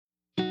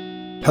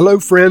Hello,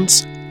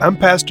 friends. I'm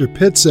Pastor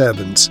Pitts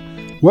Evans.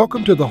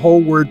 Welcome to the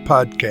Whole Word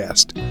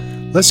Podcast.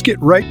 Let's get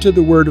right to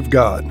the Word of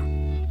God.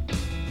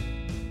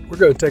 We're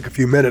going to take a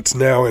few minutes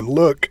now and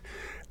look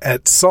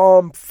at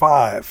Psalm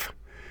 5.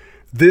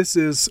 This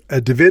is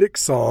a Davidic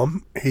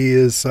psalm. He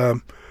is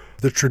the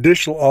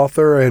traditional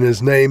author, and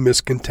his name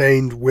is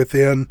contained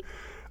within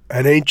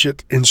an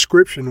ancient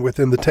inscription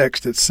within the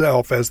text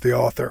itself as the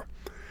author.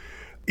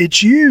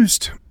 It's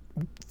used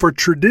for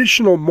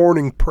traditional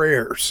morning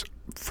prayers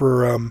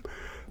for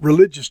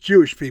religious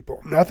Jewish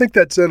people. And I think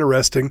that's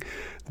interesting.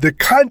 The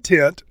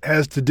content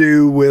has to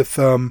do with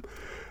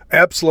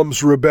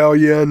Absalom's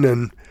rebellion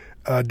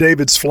and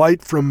David's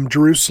flight from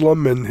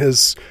Jerusalem and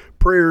his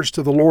prayers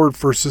to the Lord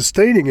for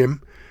sustaining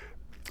him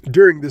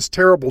during this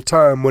terrible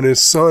time when his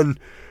son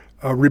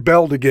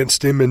rebelled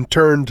against him and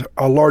turned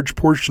a large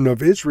portion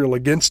of Israel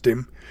against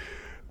him.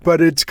 But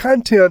its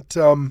content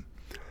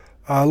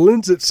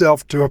lends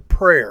itself to a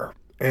prayer.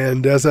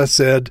 And as I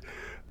said,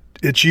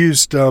 it's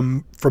used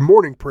for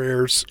morning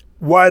prayers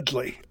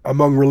widely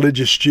among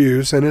religious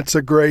Jews, and it's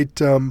a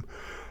great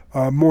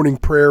morning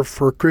prayer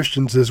for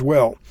Christians as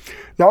well.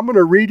 Now, I'm going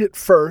to read it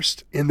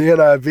first in the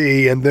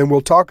NIV, and then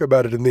we'll talk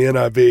about it in the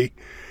NIV.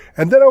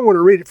 And then I want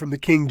to read it from the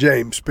King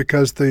James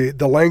because the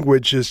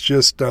language is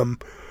just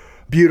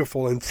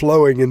beautiful and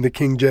flowing in the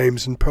King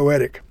James and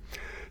poetic.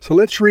 So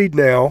let's read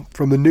now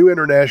from the New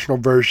International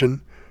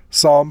Version,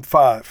 Psalm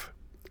 5.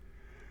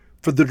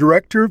 For the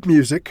director of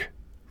music,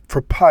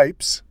 for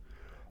pipes,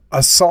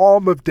 a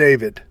psalm of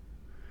David.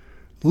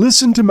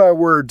 Listen to my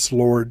words,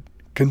 Lord.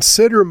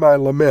 Consider my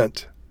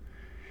lament.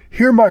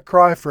 Hear my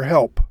cry for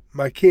help,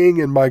 my King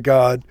and my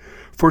God,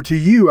 for to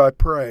you I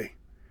pray.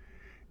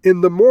 In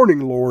the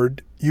morning,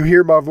 Lord, you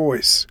hear my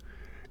voice.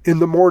 In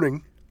the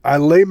morning, I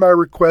lay my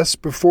requests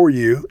before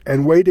you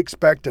and wait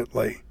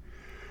expectantly.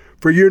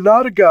 For you're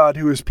not a God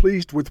who is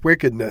pleased with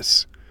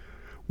wickedness.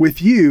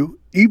 With you,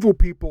 evil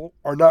people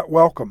are not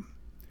welcome.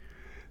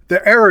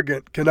 The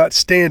arrogant cannot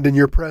stand in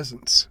your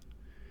presence.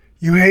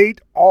 You hate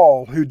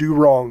all who do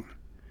wrong.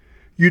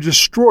 You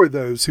destroy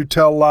those who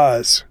tell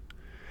lies.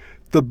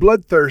 The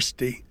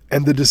bloodthirsty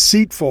and the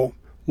deceitful,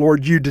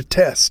 Lord, you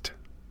detest.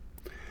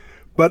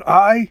 But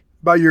I,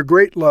 by your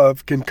great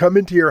love, can come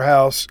into your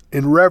house.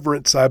 In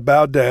reverence I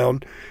bow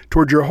down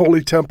toward your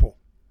holy temple.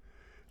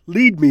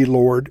 Lead me,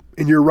 Lord,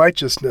 in your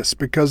righteousness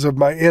because of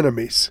my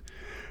enemies.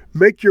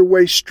 Make your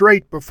way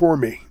straight before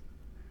me.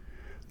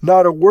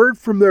 Not a word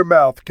from their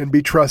mouth can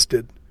be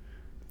trusted.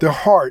 Their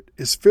heart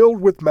is filled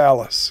with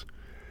malice.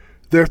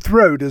 Their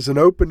throat is an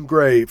open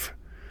grave.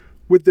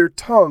 With their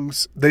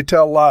tongues they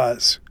tell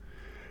lies.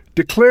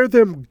 Declare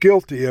them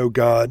guilty, O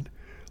God.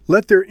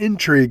 Let their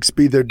intrigues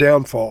be their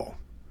downfall.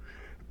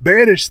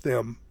 Banish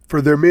them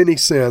for their many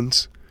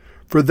sins,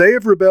 for they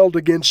have rebelled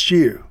against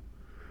you.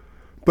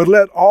 But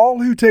let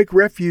all who take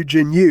refuge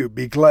in you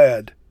be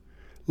glad.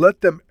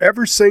 Let them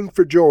ever sing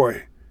for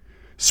joy.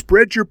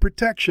 Spread your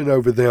protection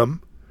over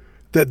them,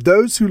 that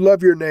those who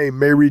love your name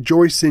may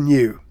rejoice in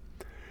you.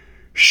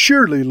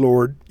 Surely,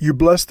 Lord, you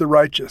bless the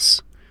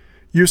righteous.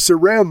 You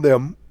surround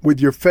them with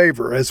your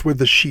favor as with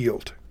a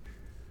shield.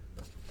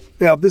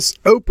 Now, this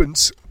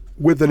opens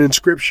with an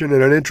inscription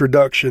and an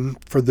introduction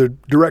for the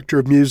director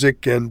of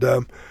music, and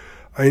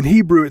in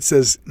Hebrew it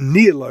says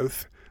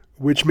Nehiloth,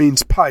 which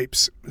means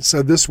pipes.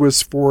 So this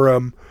was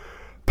for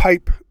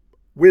pipe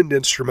wind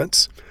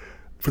instruments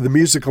for the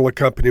musical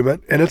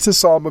accompaniment, and it's a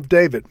psalm of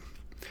David.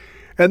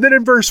 And then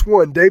in verse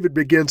 1, David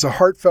begins a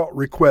heartfelt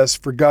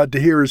request for God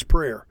to hear his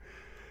prayer.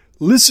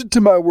 Listen to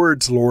my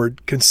words,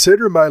 Lord.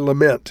 Consider my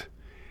lament.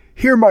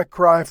 Hear my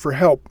cry for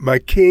help, my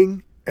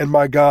King and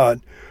my God,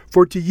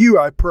 for to you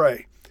I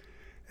pray.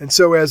 And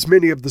so, as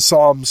many of the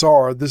Psalms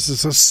are, this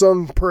is a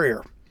sung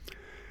prayer.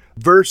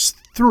 Verse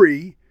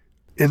 3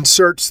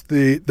 inserts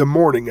the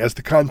morning as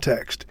the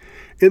context.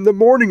 In the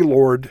morning,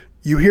 Lord,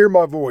 you hear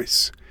my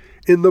voice.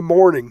 In the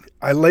morning,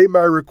 I lay my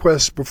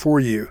requests before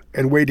you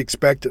and wait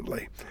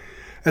expectantly.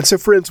 And so,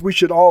 friends, we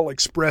should all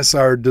express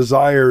our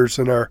desires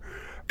and our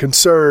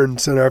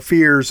concerns and our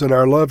fears and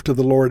our love to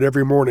the Lord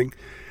every morning.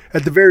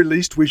 At the very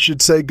least, we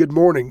should say good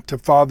morning to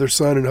Father,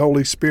 Son, and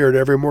Holy Spirit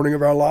every morning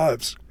of our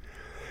lives.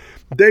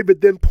 David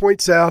then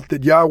points out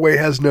that Yahweh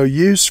has no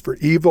use for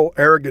evil,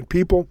 arrogant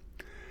people.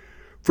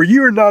 For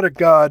you are not a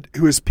God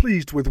who is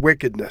pleased with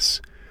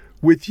wickedness.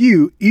 With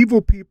you,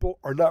 evil people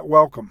are not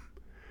welcome.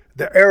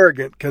 The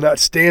arrogant cannot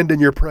stand in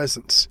your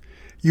presence.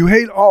 You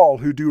hate all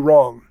who do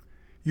wrong.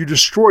 You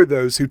destroy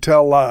those who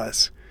tell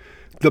lies.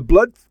 The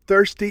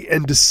bloodthirsty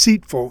and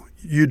deceitful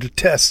you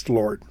detest,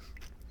 Lord.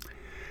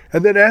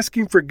 And then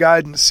asking for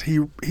guidance,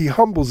 he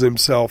humbles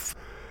himself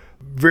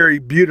very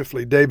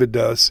beautifully, David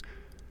does.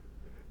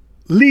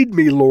 Lead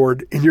me,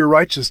 Lord, in your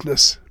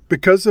righteousness.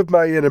 Because of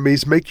my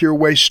enemies, make your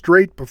way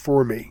straight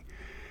before me.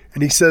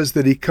 And he says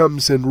that he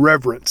comes in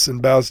reverence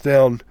and bows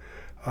down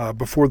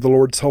before the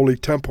Lord's holy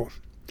temple.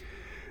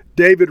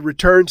 David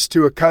returns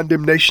to a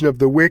condemnation of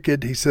the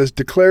wicked. He says,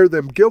 declare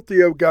them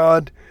guilty, O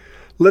God.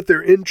 Let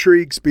their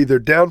intrigues be their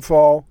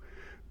downfall.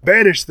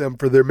 Banish them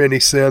for their many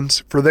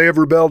sins, for they have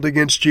rebelled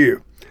against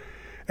you.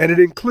 And it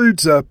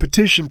includes a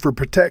petition for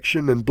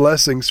protection and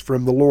blessings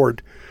from the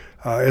Lord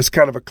as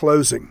kind of a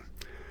closing.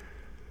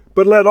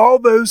 But let all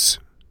those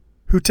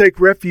who take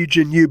refuge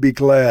in you be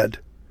glad.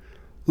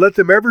 Let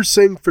them ever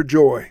sing for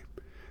joy.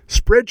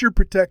 Spread your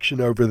protection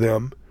over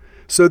them,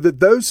 so that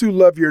those who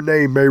love your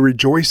name may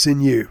rejoice in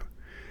you.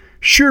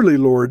 Surely,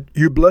 Lord,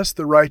 you bless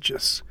the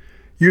righteous.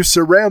 You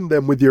surround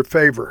them with your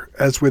favor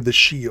as with a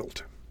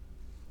shield.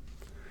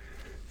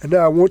 And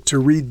now I want to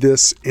read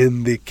this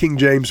in the King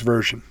James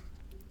Version.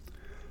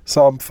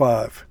 Psalm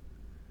 5.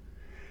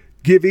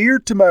 Give ear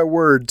to my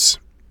words,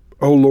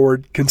 O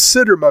Lord,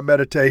 consider my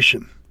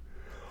meditation.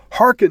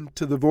 Hearken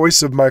to the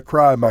voice of my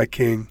cry, my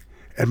King,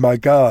 and my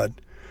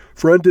God,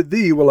 for unto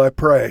thee will I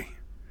pray.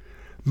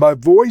 My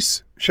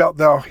voice shalt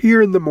thou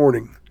hear in the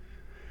morning.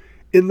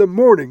 In the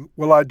morning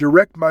will I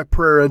direct my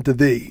prayer unto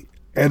thee,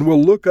 and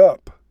will look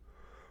up.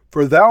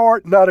 For thou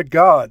art not a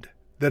God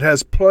that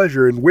has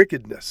pleasure in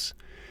wickedness,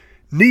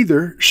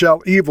 neither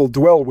shall evil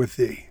dwell with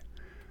thee.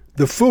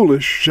 The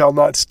foolish shall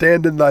not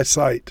stand in thy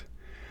sight.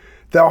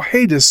 Thou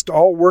hatest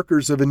all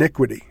workers of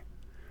iniquity.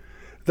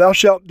 Thou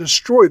shalt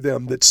destroy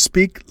them that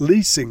speak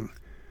leasing.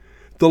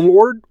 The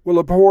Lord will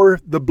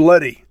abhor the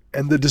bloody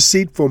and the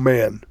deceitful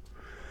man.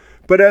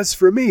 But as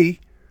for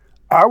me,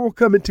 I will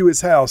come into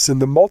his house in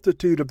the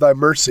multitude of thy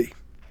mercy.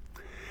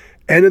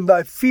 And in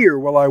thy fear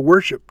will I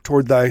worship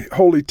toward thy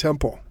holy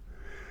temple.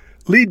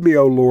 Lead me,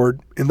 O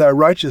Lord, in thy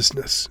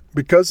righteousness,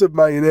 because of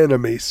mine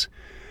enemies.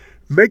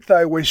 Make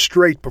thy way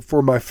straight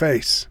before my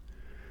face.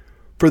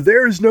 For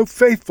there is no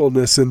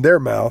faithfulness in their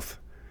mouth.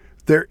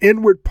 Their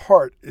inward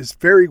part is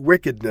very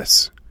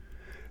wickedness.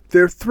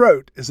 Their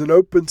throat is an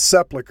open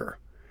sepulchre.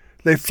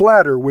 They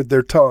flatter with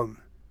their tongue.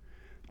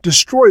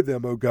 Destroy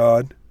them, O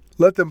God.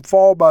 Let them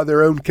fall by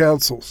their own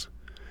counsels.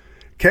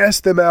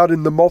 Cast them out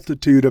in the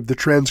multitude of the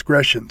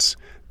transgressions,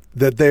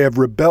 that they have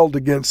rebelled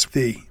against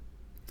thee.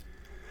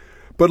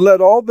 But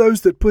let all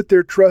those that put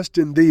their trust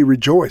in thee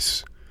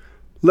rejoice.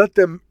 Let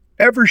them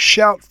ever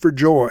shout for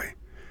joy,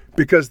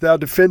 because thou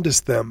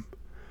defendest them.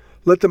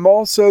 Let them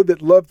also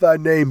that love thy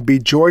name be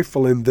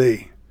joyful in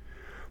thee.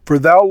 For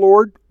thou,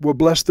 Lord, will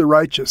bless the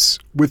righteous.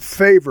 With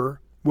favor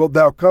wilt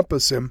thou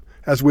compass him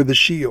as with a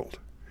shield.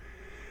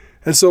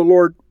 And so,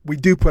 Lord, we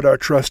do put our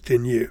trust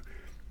in you.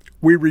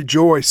 We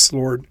rejoice,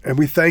 Lord, and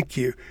we thank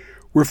you.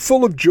 We're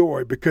full of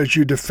joy because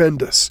you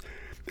defend us.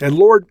 And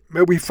Lord,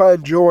 may we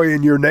find joy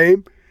in your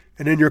name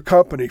and in your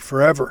company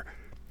forever.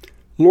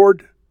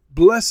 Lord,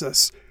 bless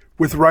us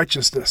with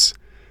righteousness.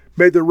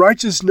 May the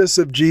righteousness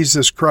of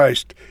Jesus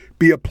Christ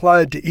be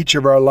applied to each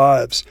of our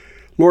lives.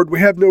 Lord, we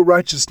have no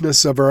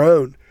righteousness of our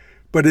own,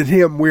 but in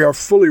him we are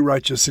fully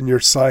righteous in your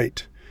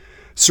sight.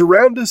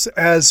 Surround us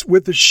as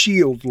with a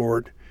shield,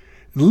 Lord,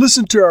 and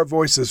listen to our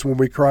voices when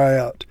we cry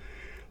out.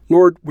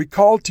 Lord, we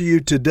call to you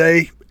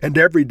today and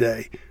every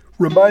day.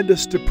 Remind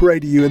us to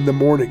pray to you in the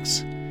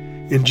mornings.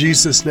 In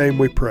Jesus' name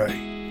we pray.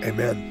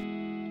 Amen.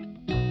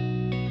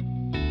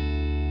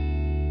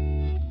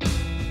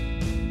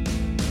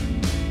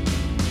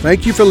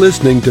 Thank you for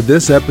listening to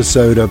this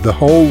episode of The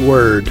Whole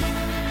Word.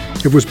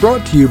 It was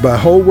brought to you by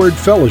Whole Word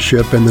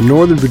Fellowship and the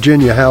Northern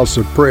Virginia House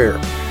of Prayer.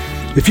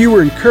 If you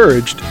were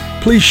encouraged,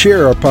 please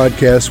share our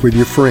podcast with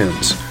your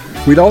friends.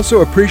 We'd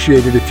also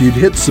appreciate it if you'd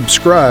hit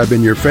subscribe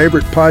in your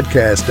favorite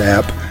podcast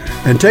app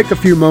and take a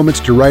few moments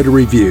to write a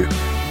review.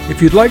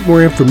 If you'd like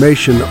more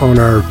information on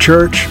our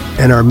church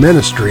and our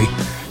ministry,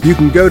 you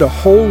can go to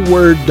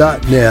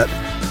wholeword.net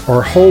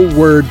or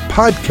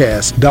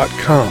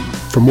wholewordpodcast.com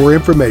for more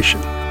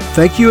information.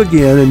 Thank you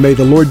again, and may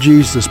the Lord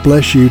Jesus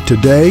bless you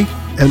today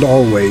and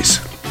always.